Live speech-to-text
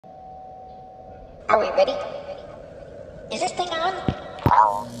Are we ready? Is this thing on?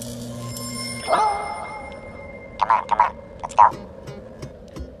 Hello? Hello? Come on, let's go.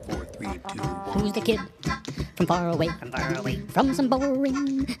 4, 3, 2, 1. Who's the kid from far away, from some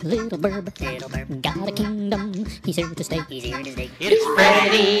boring little burb, got a kingdom, he's here to stay, It's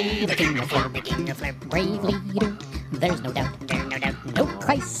Freddy, the king of flurb, brave leader, there's no doubt, no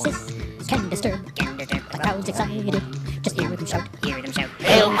crisis can disturb, the crowd's excited, just hear them shout,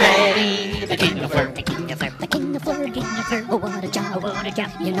 Hail Freddy, the king of flurb, the king of flurb, oh what a job,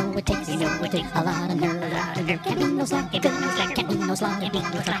 you know it takes, a lot of nerve, can't be no slack, can't be no slack,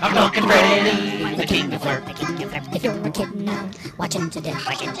 I'm talking Freddy, the king of flurb. if you're a kid now, watching today,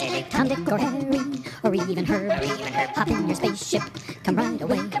 Tom, Dick, or Harry, or even Herb, hop in your spaceship, come right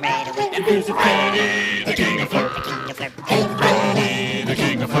away, And visit Freddy, the king of flurb. Hail Freddy, the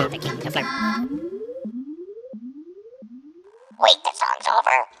king of flurb. Wait, the song's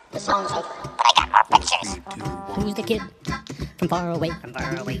over. The song's over, but I got more pictures. who's the kid from far away,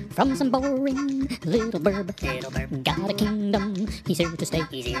 from some boring little burb, got a kingdom, he's here to stay,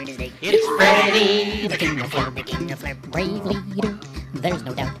 It's Freddy, the king of flurb. brave leader, there's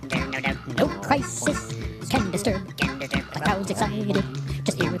no doubt, no crisis can disturb, the crowd's excited,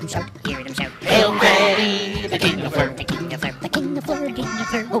 just hear them shout, Hail Freddy, the king of flurb. the king of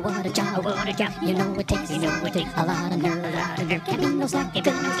flurb, oh what a job, you know it takes, a lot of nerve, can't be no slack,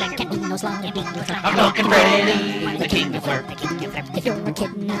 can't be no slack, I'm talking Freddy, the king of flurb. if you're a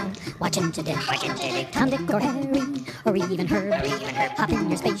kid now, watching today, Tom, Dick, or Harry, or even Herb, hop in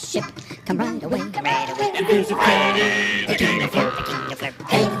your spaceship, come right away, And visit Freddy, the king of flurb.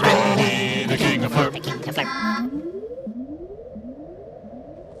 Hail Freddy, the king of flurb.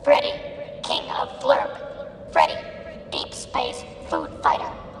 Freddy,